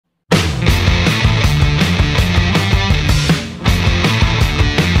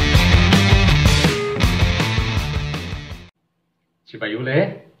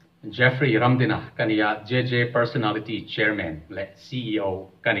Bayule, Jeffrey Ramdina, Kania JJ Personality Chairman, le CEO,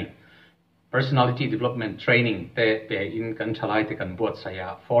 Kani. Personality Development Training, te in kan chalai te kan buat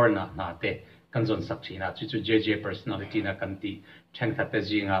saya foreigner na te kan zon sakchina, chuchu JJ Personality na kanti chen khatte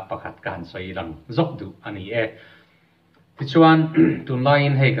jinga pakhat kan soi lang zokdu ani e. Tichuan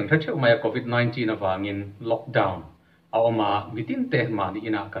tunlain hei kan thacheu maya COVID-19 na vangin lockdown. Aoma mitin te mani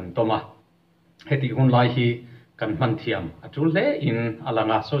ina kan toma. Heti hunlai hi kan manthiam atul le in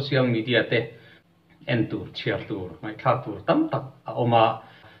alanga social media te entur chiartur mai khatur tam tak aoma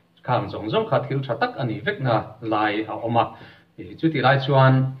khang zong khathil thatak ani vekna lai aoma chuti lai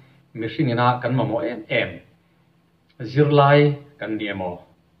chuan mishingina kan mamo em zirlai kan niemo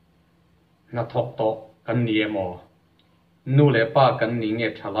na thok to kan niemo nu le pa kan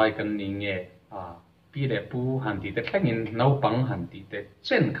ninge thalai kan ninge pi le pu hanti te thlengin no pang hanti te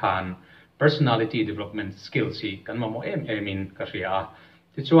chen khan personality development skills hi kan mamo in ka ria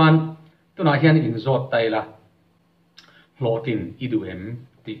ti chuan tuna hian in zot taila Hlawhtlin iduem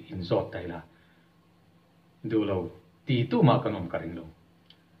ti in zot taila dulo ti tu ma kanom karing lo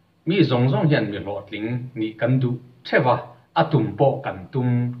mi zong hian mi Hlawhtlin ni kan du thewa atum po kan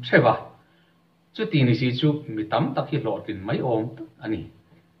tum thewa chu ti ni si chu mi tam tak hi Hlawhtlin mai om ani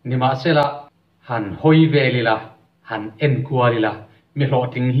nima sela han hoi velila han en kualila mi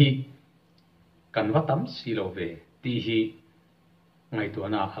Hlawhtlin hi kan vatam silo ve ti hi ngai tu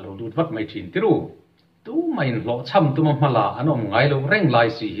na alo lut vat mai thin tiru tu mai lo cham tu ma mala anom ngai lo reng lai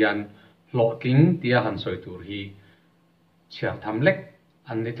si hian Hlawhtlin tia han soi tur hi chia tham lek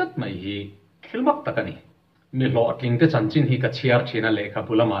an ni tat mai hi khilmak takani mi Hlawhtlin te chanchin hi ka chiar thina lekha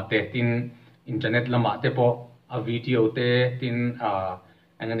bulama te tin internet lama te po a video te tin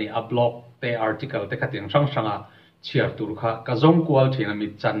angani a blog te article te khating sang chiar tur kha ka zong kwal thina mi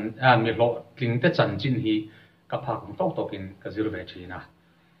chan mi Hlawhtlin te chanchin hi ka phak tok tokin ka zir ve thina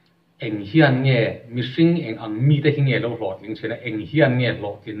eng hian nge mishing eng ang mi te hi nge lo Hlawhtlin thina eng hian nge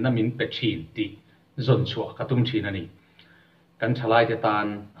Hlawhtlin na min pe thin ti zon chua ka tum thina ni kan thalai te tan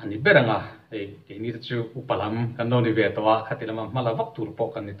ani beranga e ni chu upalam kan no ni ve to wa khatilama mala vak tur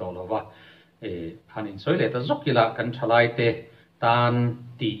po kan ni to lo wa hanin soile ta zokila kan thalai te tan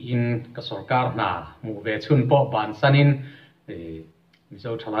ti in ka sarkar na mu ve chun po ban sanin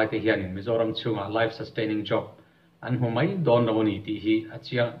mizo thalai te hian in mizoram chunga life sustaining job an humai don no ni ti hi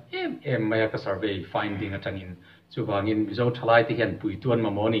achia em maya ka survey finding atangin chu wangin mizo thalai te hian puituan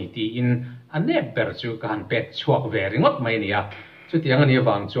mamoni ti in ane ber chu kan pet chuak ve ringot mai nia chu tiang ani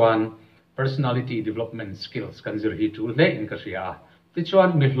wang chuan personality development skills kan zir hi tu le in ka ria ti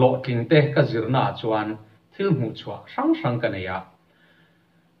chuan mi Hlawhtlin te ka zirna chuan thil mu chuak sang kanaya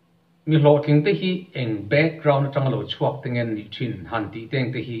mi Hlawhtlin te hi eng background atang lo chuak tengen ni thin han ti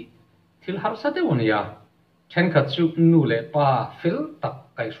teng te hi thil har sa te onia chen kha chu nu le pa fil tak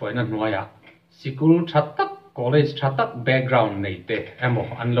kai hroina hnuaya sikul thatak college thatak background nei te emo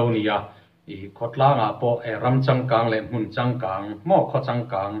an lo nia I khotla nga po ram changkang le mun changkang mo kho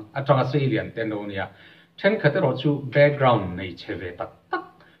changkang atanga seilian te no nia chen kha te ro chu background nei cheve tak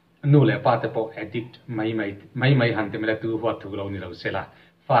nu le pa te po edit mai han te mela tu huat thu lo ni lo sela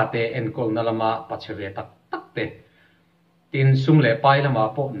fate en kol nalama pacheve tak te tin sum le pai lama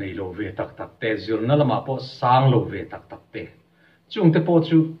po nei lo ve tak te zirna lama po sang lo ve tak te chung te po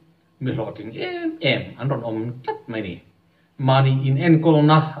chu mi Hlawhtlin em an ron om tat mai ni mani in en kol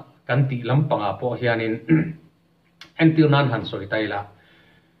na kan ti lampanga po hianin entil nan han soi taila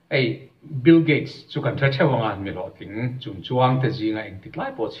ei Bill Gates chu kan thachewanga mi Hlawhtlin chung chuang te jinga eng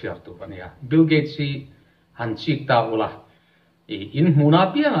titlai po chiar tu ania Bill Gates hi han chik ta ula in huna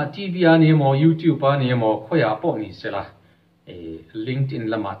pianga TV ani mo YouTube ani mo khoya po ni sela LinkedIn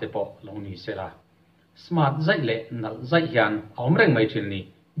lama te po long ni sela smart zai le nal zai hian omreng mai thil ni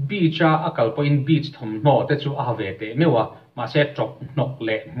beach akal point beach thom no te chu a ve te mewa ma se trok nok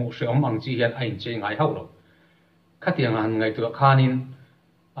le mu se om ang chi hian ain che ngai haulo khatiang han ngai tu khanin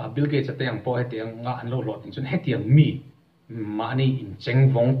Bill Gates te ang po hetiang nga an lo Hlawhtlin chun hetiang mi mani in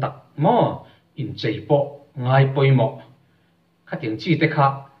cheng vong tak mo in chei po ngai poimo khatiang chi te kha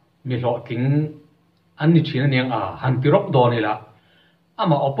mi Hlawhtlin an ni thina niang han tirok do ni la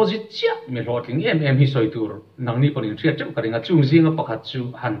ama opposite chia mi Hlawhtlin em hi soi tur nang ni ponin thria cheu karinga chung zinga pakhat chu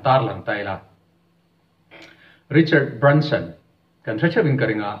han tar lang taila Richard Branson kan thachawin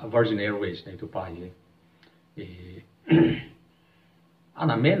karinga Virgin Airways nei tu pa hi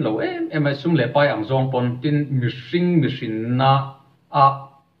ana men lo em ai sum le pai ang zong pon tin mishing na a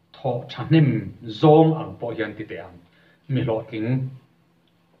tho thanem zong ang po hian ti te ang mi Hlawhtlin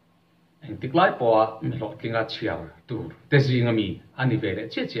eng tiklai po mi Hlawhtlin a chiar tur te zinga mi ani vele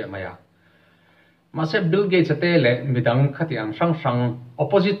che maya mà sẽ Bill Gates te le midang khatiang sang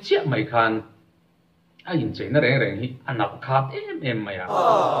opposite chia mai khan a in che na reng hi anak khat em maya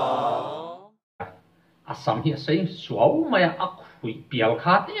asam hi sei suau maya a khui pial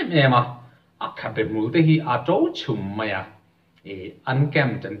khat em a khabe mul te hi a to chum maya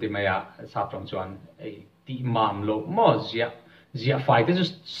unkempt chan ti maya sa trong chuan ti mam lo mo zia fai te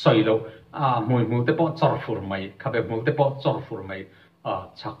just soi lo mui te po chor fur mai khabe mul te po chor fur mai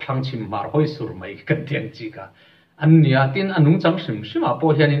chak thlang chim mar hoi sur mai kan tiang chi ka an nia tin anung chang sim sima po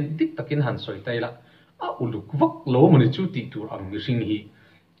hianin dik takin han soi tai la a uluk vak lo mani chu ti tur ang ring hi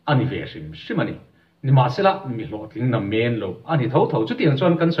ani ve sim simani ni ma sela Mihlawhtling na men lo ani tho chu tiang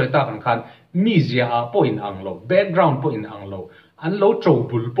chuan kan soi ta kan khan mi zia a po in ang lo background po in ang lo an lo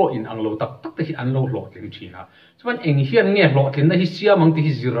trobul po in ang lo tak te hi an lo Hlawhtlin thina chuan eng hian nge Hlawhtlin na hi sia mang ti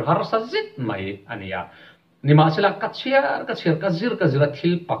hi zir har sa zit mai ania ni ma sela ka zira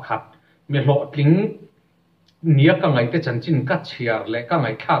thil pakhat Mihlawhtling nia ka ngai te chanchin ka chiar le ka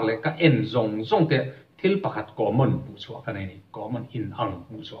ngai thak le ka en zong te thil pakhat common bu chwa ka nei common in ang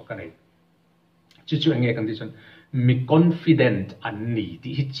bu chwa ka nei chu enge kan ti chon mi confident an ni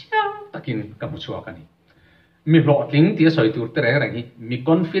ti hi chiang takin ka bu chwa ka ni Mihlawhtling ti soi tur te reng hi mi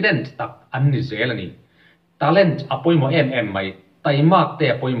confident tak an ni zel ani talent apoi mo em mai taimak te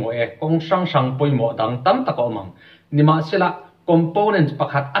apoi mo kong sang poi mo dang tam tako mang ni ma sela component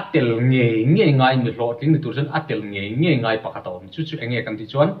pakhat atel nge ngai Mihlawhtling ni tur chen atel nge ngai pakhat om chu enge kan ti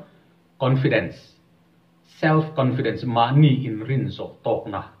chuan confidence self confidence mahni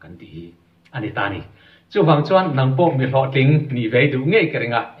inrinzawhtawkna kan ti hi ani tani chu wang chuan nang po Mihlawhtling ni ve du nge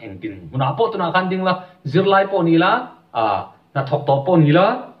keringa engtin muna po tuna kan ding la zirlai po ni la na thok to po ni la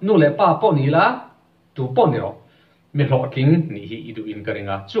nu le pa po ni la tu po ni ro Mihlawhtling ni hi idu in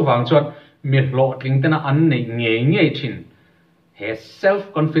keringa chu wang chuan Mihlawhtling tena an nei nge thin he self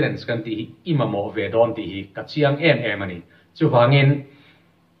confidence kan ti hi mamawh ve don ti hi ka chiang em ani chu wangin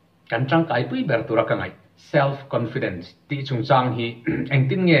kan chang kai pui ber tura ka ngai self confidence ti chung chang hi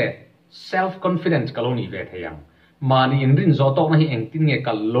engtin nge self confidence kaloni ve theyang mani inrinzawhtawkna hi engtin nge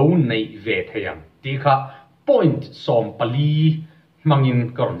kalo nei ve theyang ti kha point som pali mangin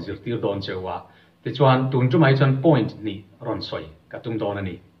karon zirtir don chewa ti chuan tun chu mai chuan point ni ron soi ka tum don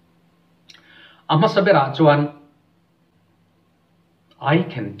ani ama sabera chuan I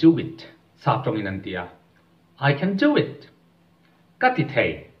can do it sa trong in antia I can do it ka ti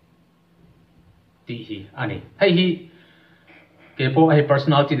theih ti hi ani hei hi kepo ai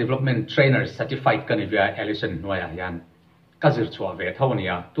personality development trainer certified kan via Ellison noya yan kazir chwa ve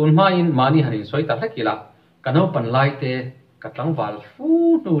thonia tun ma in mani hanin soi ta hlekila kanau pan lai te katlang wal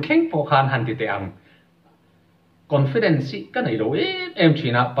fu nu theng po khan han ti te ang confidence kan nei lo em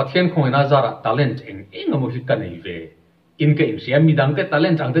china pathian khoina zara talent eng amu hi kan nei ve in ke sia mi dang ke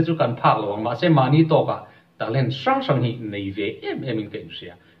talent ang te chu kan phak lo ma se mani to ka talent sang hi nei ve em in ke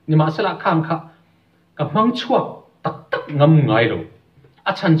sia ni ma sela kham kha ka mang chuak tak ngam ngai lo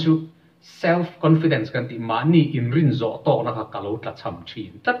a chan chu self confidence kan ti mahni inrinzawhtawkna ka kalo tla cham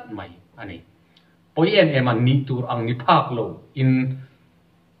thin tat mai ani poi em an ni tur ang ni phak lo in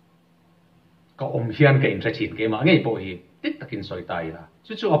ka om hian ka in thin ke ma ngei po hi tik takin soi tai la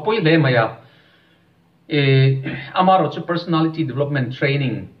chu apoi le maya amaro chu personality development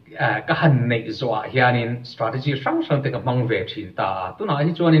training ka han nei zo hianin strategy sang te ka mang ve thin ta tuna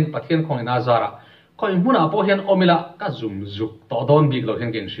hi chuanin pathian khong na zara koi muna po hian omila ka zum zuk to don big lo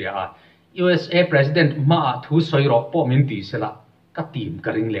hian gen sia USA president ma thu soiro po min ti sela ka tim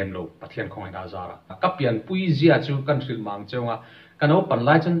ka ring lem lo pathian khong na zara ka pian pui zia chu kan thil mang chonga kano pan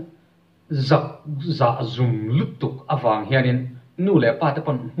lai chen zak za zum lutuk awang hianin nu le pa te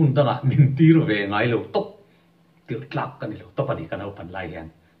pon hun danga min tir ve ngai lo top tir tlak kan lo top ani kano pan lai hian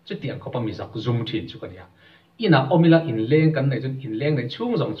chu tiang khopa mi zak zum thin chu kan ya ina omila in leng kan nei chun in leng nei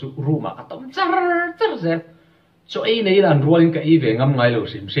chung zong chu ruma atom char zer cho ei nei lan rualin ka i ve ngam ngai lo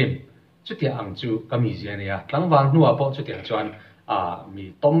sim chu tia ang chu kami zia ne ya tlangwang nuwa po chu tiang chuan mi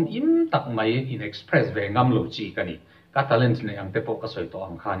tom im tak mai in express ve ngam lo chi kani ka talent nei ang te po ka soi to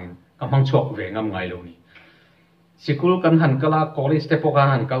ang khanin ka mang chok ve ngam ngai lo ni sikul kan han kala college te po ka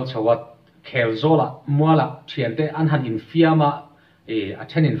han kal chawat khel zola muala thiante an han in fiama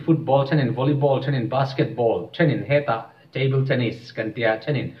chen in football, chen in volleyball, chen in basketball, chen in heta table tennis, kan tia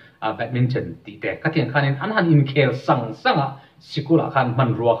chen in badminton ti te katiang khanin an han in khel sanga sikula khan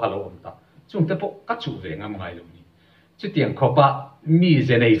man ruwa khalo omta chung te po ka chu ve ngam ngai lo ni chu tiang khopa mi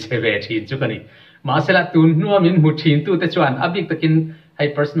zenei cheve thin chu kani ma sela tun nuwa min hu thin tu te chuan abik takin hai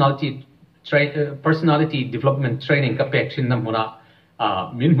personality development training ka pek thin nam huna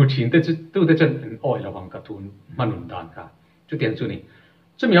min hu thin te tu te chen oi lo wang ka thun manun dan ka chu tiang chu ni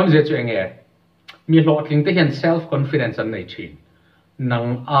chu mi am je chu enge Mihlawhtling te hian self confidence an nei thin nang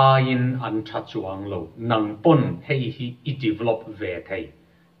ain an tha chuang lo nang pon hei hi I develop ve thei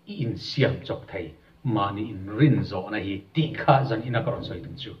I in siam chok thei mahni inrinzawhtawkna hi ti kha zan ina karon soi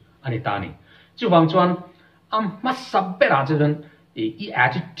tung chu ani ta ni chu wang chuan masabera chuan I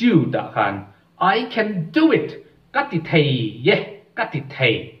attitude da khan I can do it ka ti thei ye ka ti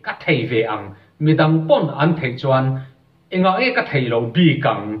thei ve ang midang pon an thei chuan enga e ka thei lo bi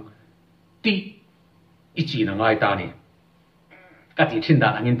kang ti ichi na ngai ta ni ka ti thin da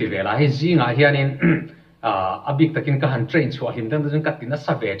angin ti vela he zinga hianin abik takin ka han train chua him dang dang ka tin na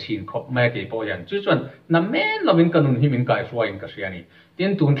sa ve thin khop mai ke po yan chu chuan na men lovin kanun himin kai fluain ka hriani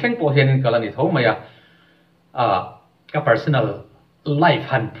tin tun thleng po hianin kalani thomaya ka personal life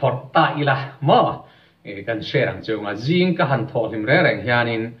han phot ta ila mo kan share ang chunga zing ka han thol him re reng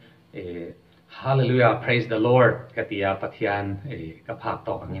hianin hallelujah praise the lord katia pathian ka phak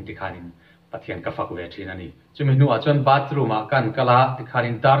to angin ti khanin pathian ka fak ve thin ani chumi nu a chon bathroom a kan kala ti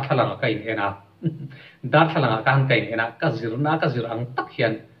khanin dar thalang ka in ena dar thalang kan ka in ena ka zir ang tak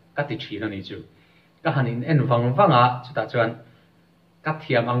hian ka ti thin ani chu ka hanin en wanga chuta chuan ka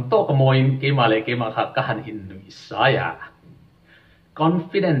thiam ang to ka moin ke ma kha ka han in nui saya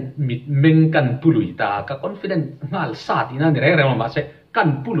confident mit meng kan pului ta ka confident ngal sa ti na ni re ma se kan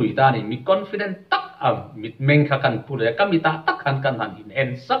pului ta ni mi confident tak mit meng kha kan pului ka mi ta tak kan han in en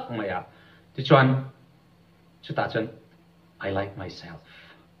sak maya ti chuan chuta chuan I like myself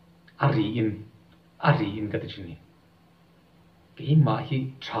ari in ka ti chini ke ma hi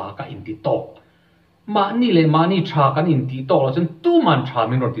tha ka in ti to mahni tha kan in ti to lo chun tu man tha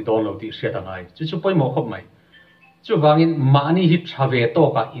min ro ti to lo ti hria ta ngai chu poi mo khop mai chu vangin mahni hi tha ve to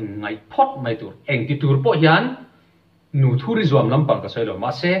ka in ngai phot mai tur eng ti tur po hian nu thuri zuam lampang ka soilo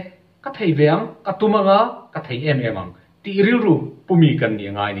ma se ka thei veang ka tumanga ka thei emang ti ril ru pumi kan ni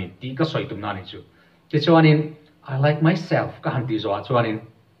ngai ni ti ka soi tum na ni chu ti chuanin I like myself ka han ti zo chuanin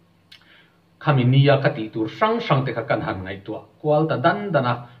khaminia ka ti tur sang te ka kan han ngai tua kwal ta dan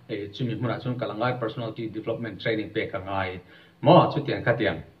dana chumi hmuna chun kalangai personality development training pe ka ngai mo chu tiang ka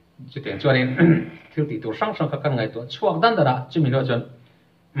tiang chu tiang chuanin thil ti tur sang ka kan ngai tua chuak dan dana chumi no chun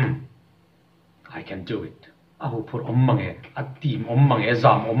I can do it ahu phur ommange a team ommange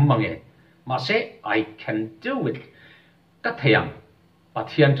zam ommange ma se I can do it ka theyang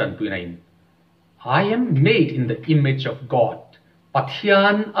pathian chan puinain I am made in the image of God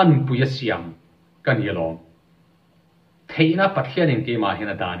pathian an puya siam kan yelom theina pathian in ke ma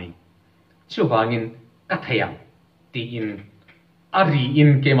hena dani chu wangin ka theyang ti in ari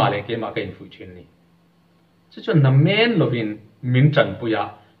in ke ma ka in fu chin ni chu na men lovin min chan puya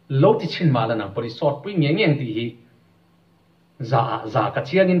lo ti chin ma la na pori sort pui ngeng ti hi za ka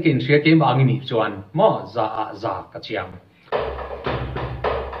chiang in ke in hria ke ma ngi ni chuan mo za ka chiang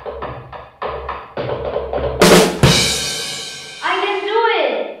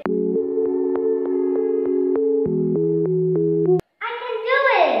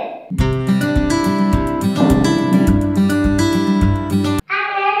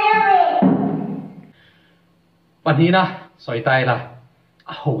panina soi tai la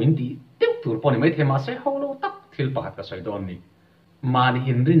ho in ti tiu tur poni mai thema se ho lo tak thil pakhat ka soi don ni mani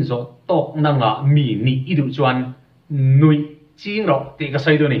inrinzawhtawkna nga mi ni idu chuan nui ching ro ti ka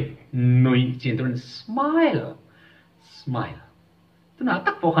soi do ni nui chin turn smile tuna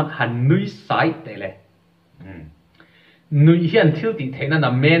tak po han nui sai te le nui hian thil ti theina na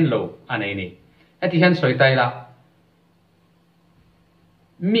men lo anei ni ati hian soi tai la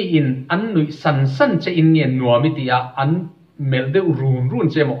mi in an nui san che in nien nuami tia an mel deuh run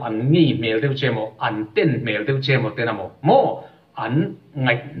che mo an ngi mel deuh che mo an ten mel deuh che mo tena mo an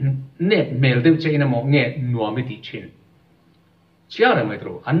ngai ne mel deuh che ina mo nge nuami ti chin chiara mai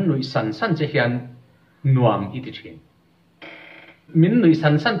tro an nui san che hian nuam i ti chin min nui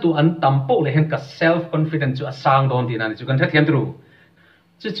san tu an tampo le hen ka self confidence chu asang don ti na chu kan that hian tru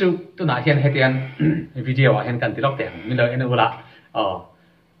chu tu na hian hetian video a hen kan ti lok te min lo enu la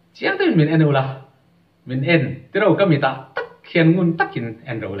chiang tên mình en ula mình en thế đâu có mình ta tắc khiên ngun tắc in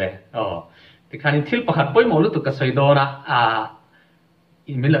en đâu lệ thì khán in thiếu pakhat poi mo lu tu ka soi do na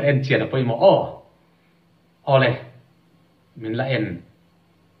mình là en chia na poi mo le mình là en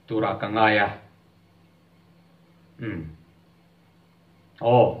tura ka ngaya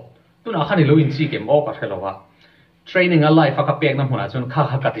tu na khani lo in chi kem ka thelo wa training a life ka pek na huna chun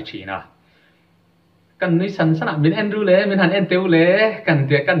kha ka ti chi na kan nui san sana min Andrew le min han en teu le kan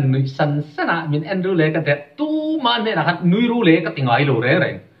te kan nui san sana min Andrew le kan te tu man ne na han nui ru le ka tingai lo re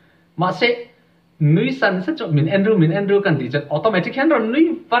re ma se nui san sa cho min Andrew kan ti chat automatic han ron nui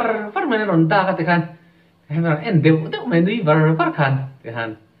var men ron da ka te kan han ron en deu me nui var khan te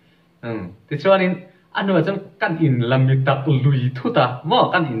han ติชวนินอันนู้นจังกันอินลำมิตักลุยทุตาหม้อ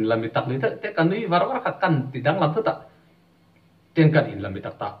กันอินลำมิตักลุยแต่กันนุ้ยวาระกันติดังลำทุตาเตียนกันอินลำมิ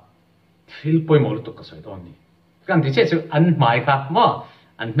ตักตาฟิลป่วยหมดตุกกระสอยตอนนี้กันที่เชื่ออันหมายค่ะหม้อ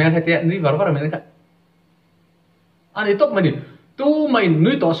อันแม่ให้เตียนุ้ยวาระไม่ได้ค่ะอันนี้ตกมันนี่ตู้ไม่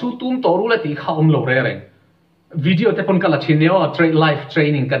นุ้ยต่อสู้ตุ้มต่อรู้เลยตีข้าวโลเร่ video แต่ปนกันละชิ้นเดียว live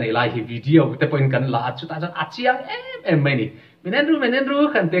training กันในไลฟ์วิดีโอแต่ปนกันละชุดอาจารย์อาชีพไม่นี่ไม่แน่รู้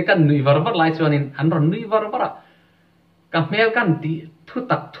กันแต่กันนุ้ยวาระไลฟ์ชวนินอันรอนนุ้ยวาระกันแม่กันตีทุ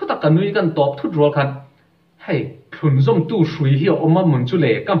ตักกันนุ้ยกันตอบทุรัวกันให้ขลุ่นส้มตู้สุยเหี่ยวออกมาเหมือนจุเ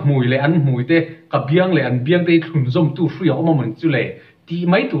ล่กับมวยเลยอันมวยเต้กับเบียงเลยอันเบียงเต้ขลุ่นส้มตู้สุยออกมาเหมือนจุเล่ตี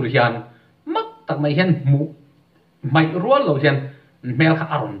ไม่ตุรยันมักตักไม่เห็นมูไม่รัวเราเห็นแม่ข้า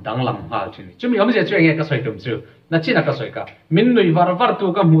อารมณ์ดังลำหาชินี่จุ่มยอมเสียช่วยไงก็สวยตุ่มจู่นั่นชินักก็สวยกับมินนุยวาร์ตัว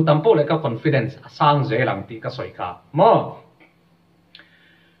กับมูตัมโปเลยกับ confidence สร้างเจลังตีก็สวยกับมอ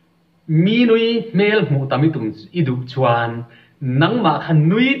มีนุยเมลมูตัมิตุ่มอีดุจวนนังมาขัน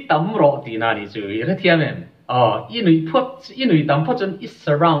นุยตัมรอตีนานี่จู่ยังเทียมเองอีนุยตัมพอจน is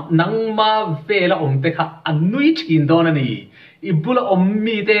around นังมาเวลาเตะค่ะอันนุยชินโดนนี่อีบุล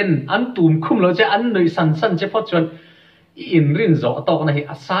มีเดนอันตุ่มคุ้มเราจะอันนุยสันเฉพาะจนinrinzawhtawkna hi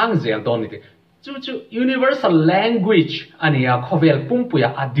asang zel don ni chu universal language ania khovel pumpuya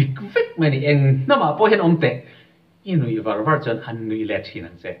adik vek mani eng nama po hen omte inui varvar jon annui let hin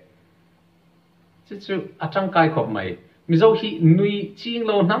an se chu atang kai khop mai mizo hi nui ching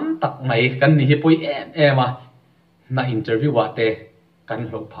lo nam tak mai kan ni hi poi ema na interview wa te kan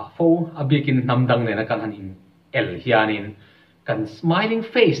lo pha fo abikin namdang ne na kan han in el hianin kan smiling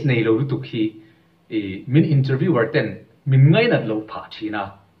face nei lo tu khi min interviewer ten min ngay nat lo pha china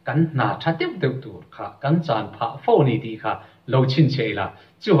kan na tha deuh tur kha kan chan pha fo ni ti kha lo chin cheila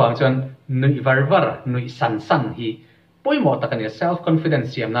chu wang chon nui var nui san hi poimo takania self confidence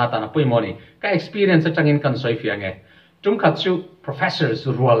siam na ta na poimo ni ka experience atangin kan soi fiange tum kha chu professors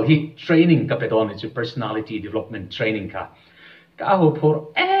role hi training ka pedon chu personality development training ka ho phur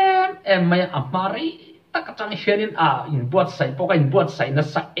mai amari takatang hianin in buat sai poka in buat sai na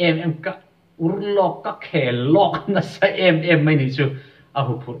sa ka urlok ka khelok na sa mai ni chu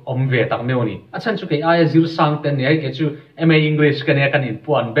ahu phur omve tak meu ni achan chu ke aya zir sang ten ne ke chu ma english kan ya kan in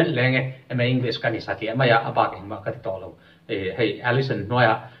puan bel lenge ma english kan isa ke ma ya abak in ma ka to lo hey alison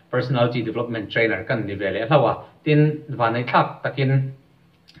noya personality development trainer kan ni vele hlawa tin vanai thak takin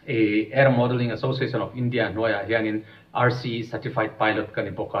air modeling association of india noya hianin rc certified pilot kan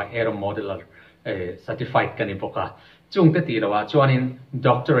ni boka air modeler certified kan ni boka chung te ti lawa chuanin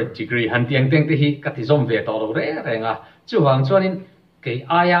doctorate degree han tiang teng te hi katizom ve to lo re nga chu wang chuanin ke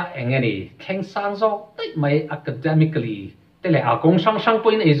aya engeni kheng sang zo tai mai academically tele a kong sang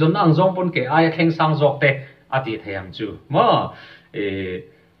point e zon ang zong pon ke aya kheng sang zo te ati thayam chu ma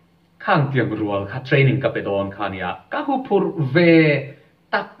khang tiang rual kha training ka pe don khania ka hu phur ve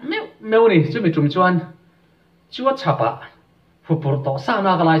tak meu ni chu mi tum chuan chuat chapa hu phur to sa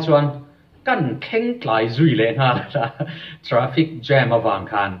na ka lai chuanกันเข่งไกลจุยเลยนะ traffic jam มาวาง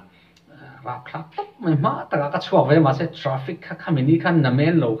คันรักครับไม่มาแต่ก็ช่วงเวลามาเสร็จ traffic ข้ามินี่คันน้ำมั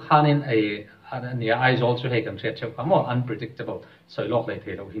นโลคันนี่อันนี้ I also ให้กันเสียเชื่อว่ามัน unpredictable สวยโลกเลยเท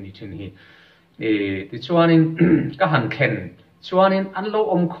เราที่นี่ที่นี่ที่ช่วงนี้ก็หันเข่งช่วงนี้อันโล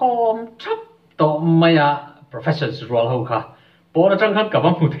คอมชับต่อมา professor รัวเขาค่ะปอนจังคันกับว่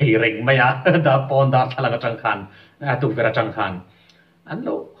าผู้เทเร่งมาดาปอนดาทะเลกจังคันตุกเวรจังคันอันโล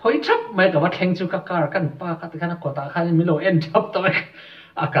หอยชับไม่กับว่าแข่งจูกักการกันป้ากัดกันกอดตาขันมิโลเอ็นชับตัว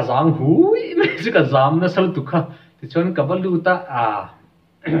กระซางหูยไม่ใช่กระซามนะสรุปตุกะที่ชนกับว่าลูตา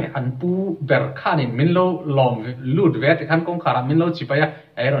อันปูเบอร์ขันมิโลลอมลูดเวทขันกงขารามิโลจิบาย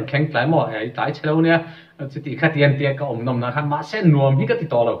ไอ้รอนแข่งไกลหมดไอ้ตายเชลเนี่ยจิติขัดเตียนเตียก็อมนมนะขันมาเส้นนวมที่ก็ติด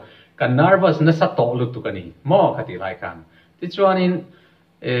ต่อเรากัน nervous นะสัตว์โตลุตุกันนี่หม้อขัดตีไรกันที่ชวนนี้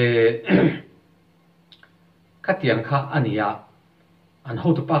ขัดเตียนข้าอันนี้อัน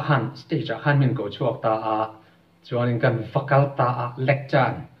how to ปะขัน stage ขันมินก็ช่วงตาชวนนี้กันฟักกัลตาเล็กจา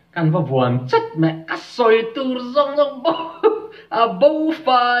นกันว่าบวนจัดแม่ก็สวยตัวซงบูไฟ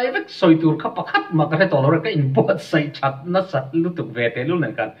สวยตัวขับขัดมาก็ให้ตัวเราก็อินบวชใส่ชัดนัสลุตุกเวทลุ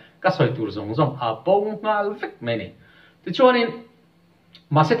นั่นกันก็สวยตัวซงบูงาลฟิกไม่นี่ที่ชวนนี้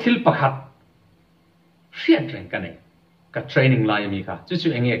มาเสร็จทิลปะขัดเรียนเรื่องกันเองกับ training ลายมีค่ะ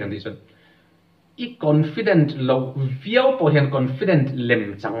จู่ๆเองกันที่ชวนอี confident เราเวียวพอเห็น confident เล่ม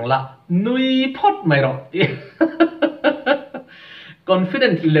จังละนุยพอดไม่หรอก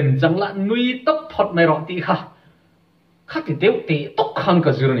confident เล่มจังละนุยตกพอดไม่หรอกตีค่ะข้าติดเดียวตีตกขัน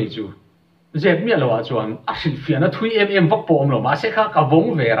กับซิรนิจูเจ็บเมียเราว่าชวนอาศิลฟินะทุยวักปอมเรามาเสกข้ากับวง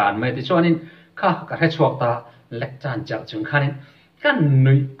เวรานไม่ติชวนนี้ข้ากับให้ชวกตาเล็กจานจากจึงขันนี้ kan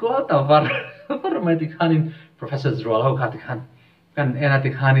nui ko ta var par mai ti khanin professor zrol ho kha ti khan kan ena ti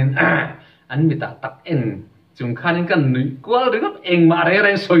khanin an mi ta tak en chung khanin kan nui ko ri gap eng ma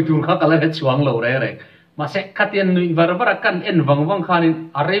re soi tur kha kala chuang lo re ma se khatien nui var var kan en wang khanin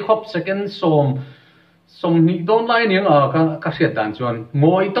are khop second som ni don lai ni ka hriat dan chuan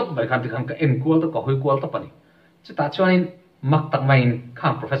ngoi tok bai khan ti khan ka en kual to ka hoi kual to pani chita chuanin mak tak main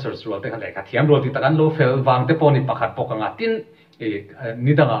khang professor zrol te khan le ka thiam ro ti takan lo fel wang te poni pakhat pok anga tin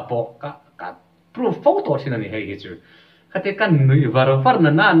ni danga po ka proof photo thina ni hei hi chu khate kan nui var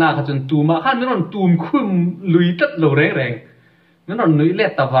na kha chun tuma khan non tum khum lui tat lo reng non nui le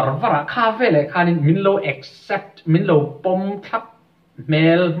ta var kha ve le khanin min lo accept min lo pom thap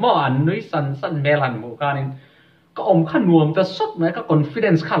mel mo an nui san mel han mo khanin ka om khan nuam ta sot mai ka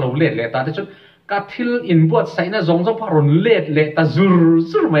confidence kha lo le ta te chu ka thil in buat sai na zong paron le ta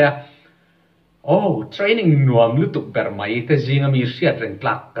zur maya oh training nuam lu tuk ber mai te jinga mi hriat reng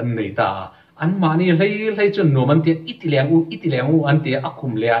tlak kan nei ta an mani hlei chun nuam an te itilang u an te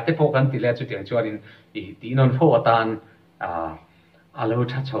akhum le te pho kan ti le chu tiang chuanin ti non pho atan alo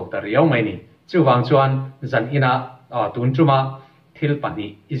tha chho ta riau mai ni chu wang chuan zan ina tun chuma thil pani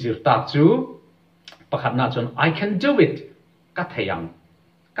izir tak chu pakhat na chun I can do it ka theyang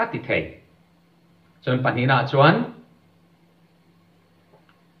ka ti thei chun pani na chuan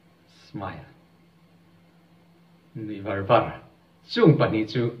smile ni var chung pani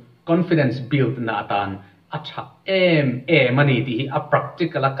chu confidence build na tan acha mani ti a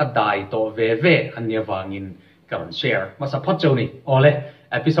practical ka dai to ve anya wangin karon share masa phot choni ole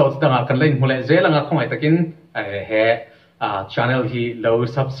episodes danga kan lein hule zelanga khomai takin he channel hi low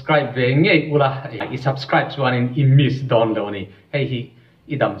subscribe ve nge ula I subscribe chuanin I miss don lo ni hei hi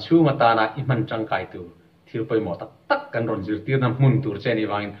idam chu mata na I man tang kai tu thil poi mo tak kan ron zir tir na mun tur cheni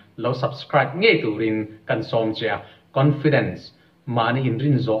wangin low subscribe nge turin kan som cha confidence mani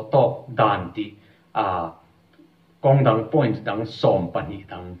inrinzawhtawkna kong dang point dang som pani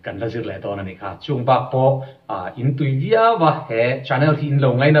dang kan la zir le don ani kha chung bak po in tuivia wa he channel hi in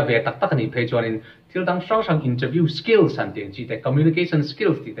lo ngai na ve tak ani phe chuanin thil dang sang interview skills an ting chi te communication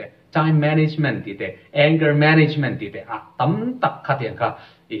skills ti te time management ti te anger management ti te tam tak kha tiang kha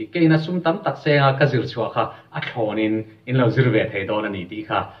ke na sum tam tak se nga ka zir chua kha a thlonin in lo zir ve thei don ani ti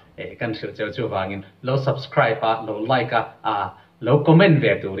kha kan thil chu wangin lo subscribe lo like lo comment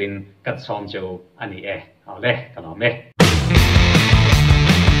ve turin kan som chu ani au le kan me